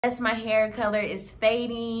Yes, my hair color is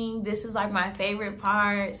fading. This is like my favorite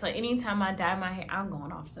part. So anytime I dye my hair, I'm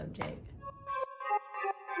going off subject.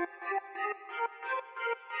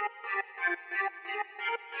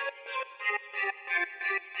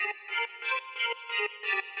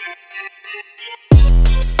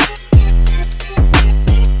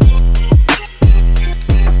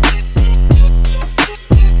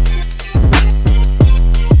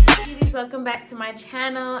 Welcome back to my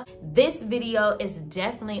channel. This video is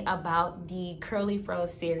definitely about the Curly Fro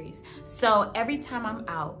series. So every time I'm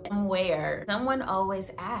out somewhere, someone always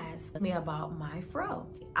asks me about my fro.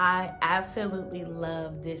 I absolutely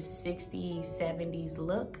love this 60s, 70s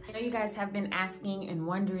look. I know you guys have been asking and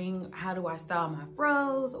wondering, how do I style my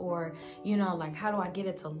fros? Or, you know, like, how do I get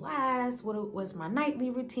it to last? What was my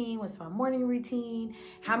nightly routine? What's my morning routine?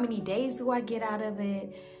 How many days do I get out of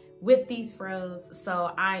it with these fros?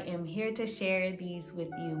 So I am here to share these with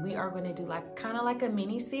you. We are going to do like kind of like a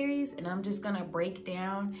mini series, and I'm just going to break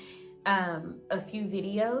down a few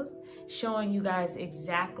videos showing you guys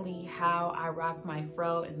exactly how I rock my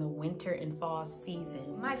fro in the winter and fall season.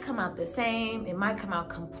 It might come out the same, it might come out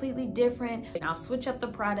completely different, and I'll switch up the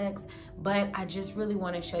products, but I just really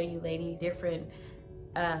want to show you ladies different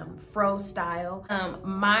fro style.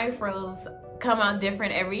 My fros come out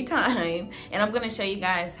different every time, and I'm gonna show you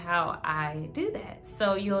guys how I do that.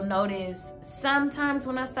 So you'll notice sometimes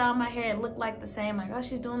when I style my hair, it look like the same, like, oh,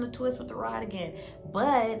 she's doing the twist with the rod again.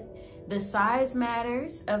 But the size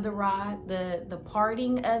matters of the rod, the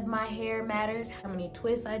parting of my hair matters, how many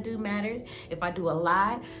twists I do matters, if I do a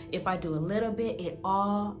lot, if I do a little bit, it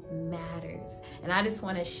all matters. And I just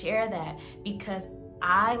want to share that because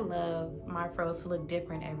I love my fros to look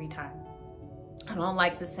different every time. I don't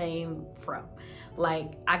like the same fro.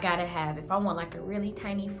 Like, I gotta have, if I want like a really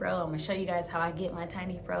tiny fro, I'm gonna show you guys how I get my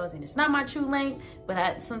tiny fros, and it's not my true length,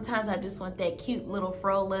 but sometimes I just want that cute little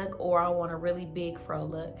fro look, or I want a really big fro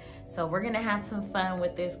look. So we're gonna have some fun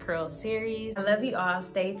with this curl series. I love you all.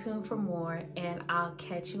 Stay tuned for more, and I'll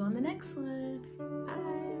catch you on the next one. Bye.